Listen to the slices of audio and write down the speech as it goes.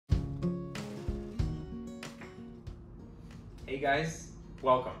Hey guys,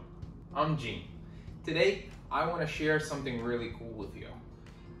 welcome. I'm Gene. Today, I want to share something really cool with you.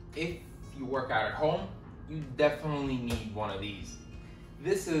 If you work out at home, you definitely need one of these.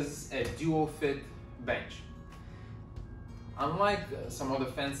 This is a Doufit bench. Unlike some other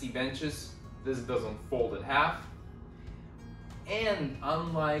fancy benches, this doesn't fold in half. And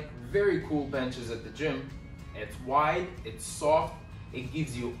unlike very cool benches at the gym, it's wide, it's soft, it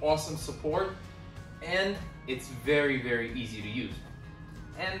gives you awesome support, and it's very, very easy to use.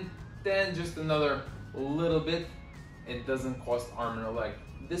 And then just another little bit, it doesn't cost arm and a leg.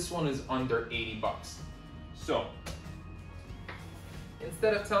 This one is under 80 bucks. So,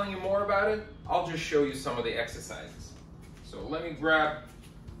 instead of telling you more about it, I'll just show you some of the exercises. So let me grab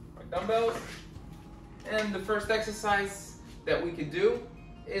my dumbbells. And the first exercise that we could do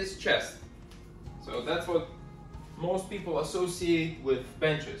is chest. So that's what most people associate with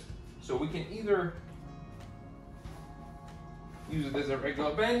benches. So we can either use it as a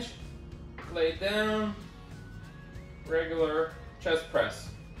regular bench, lay it down, regular chest press.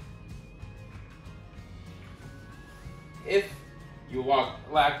 If you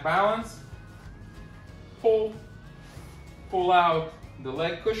lack balance, pull out the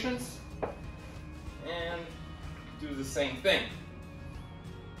leg cushions and do the same thing.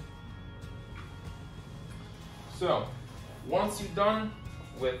 So once you're done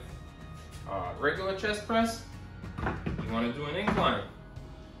with regular chest press, you want to do an incline,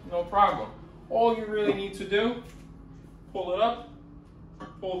 no problem. All you really need to do, pull it up,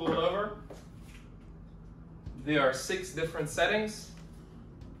 pull the lever. There are 6 different settings,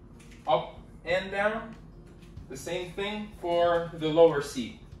 up and down. The same thing for the lower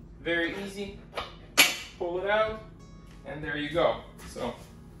seat. Very easy, pull it out, and there you go. So,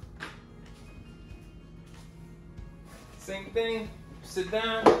 same thing, sit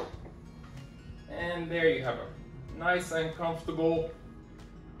down, and there you have it. Nice and comfortable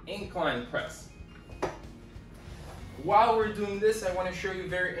incline press. While we're doing this, I want to show you a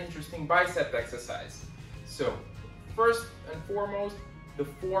very interesting bicep exercise. So first and foremost, the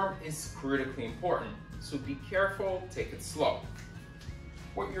form is critically important. So be careful, take it slow.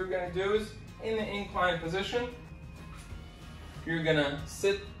 What you're going to do is, in the incline position, you're going to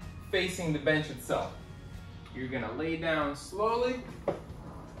sit facing the bench itself. You're going to lay down slowly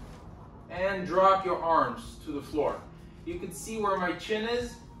and drop your arms to the floor. You can see where my chin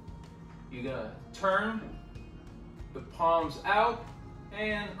is. You're gonna turn the palms out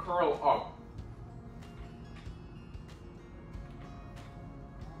and curl up.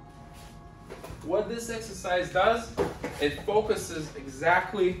 What this exercise does, it focuses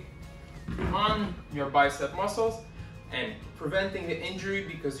exactly on your bicep muscles and preventing the injury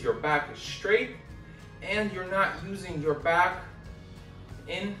because your back is straight and you're not using your back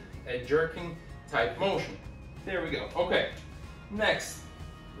in a jerking type motion. There we go. Okay, next,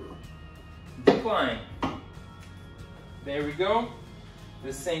 decline. There we go.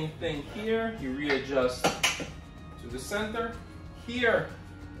 The same thing here. You readjust to the center. Here,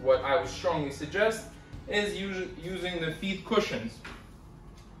 what I would strongly suggest is using the feet cushions.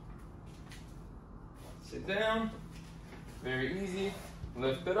 Sit down. Very easy.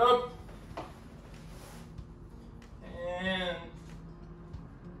 Lift it up. And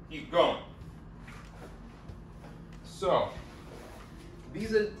keep going. So,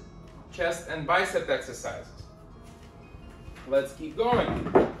 these are chest and bicep exercises. Let's keep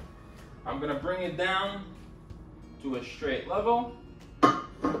going. I'm gonna bring it down to a straight level.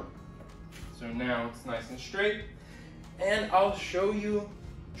 So now it's nice and straight. And I'll show you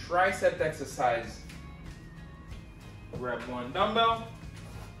tricep exercise. Grab one dumbbell,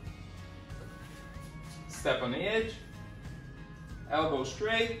 step on the edge, elbow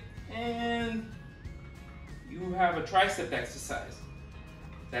straight, and you have a tricep exercise.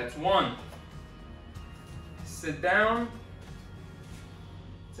 That's one. Sit down,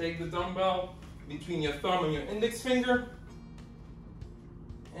 take the dumbbell between your thumb and your index finger,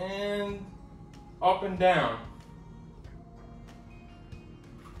 and up and down.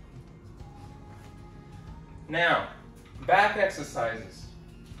 Now, back exercises.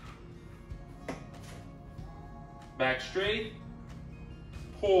 Back straight,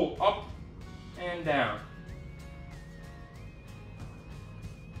 pull up and down.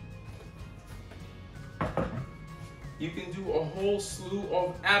 You can do a whole slew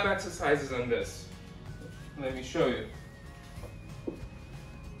of ab exercises on this. Let me show you.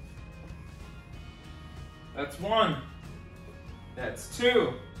 That's 1. That's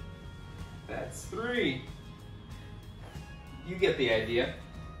 2. That's 3. You get the idea.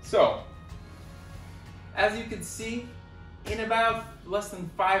 So, as you can see, in about less than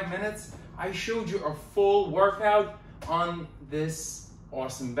 5 minutes, I showed you a full workout on this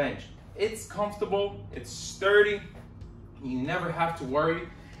awesome bench. It's comfortable, it's sturdy, you never have to worry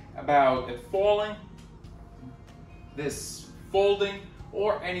about it falling, this folding,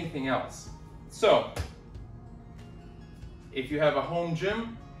 or anything else. So, if you have a home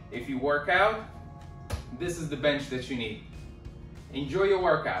gym, if you work out, this is the bench that you need. Enjoy your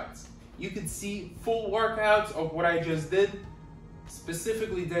workouts. You could see full workouts of what I just did,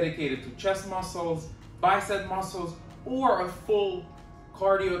 specifically dedicated to chest muscles, bicep muscles, or a full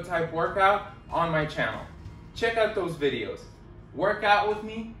cardio type workout on my channel. Check out those videos. Work out with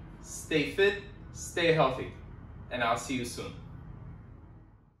me, stay fit, stay healthy, and I'll see you soon.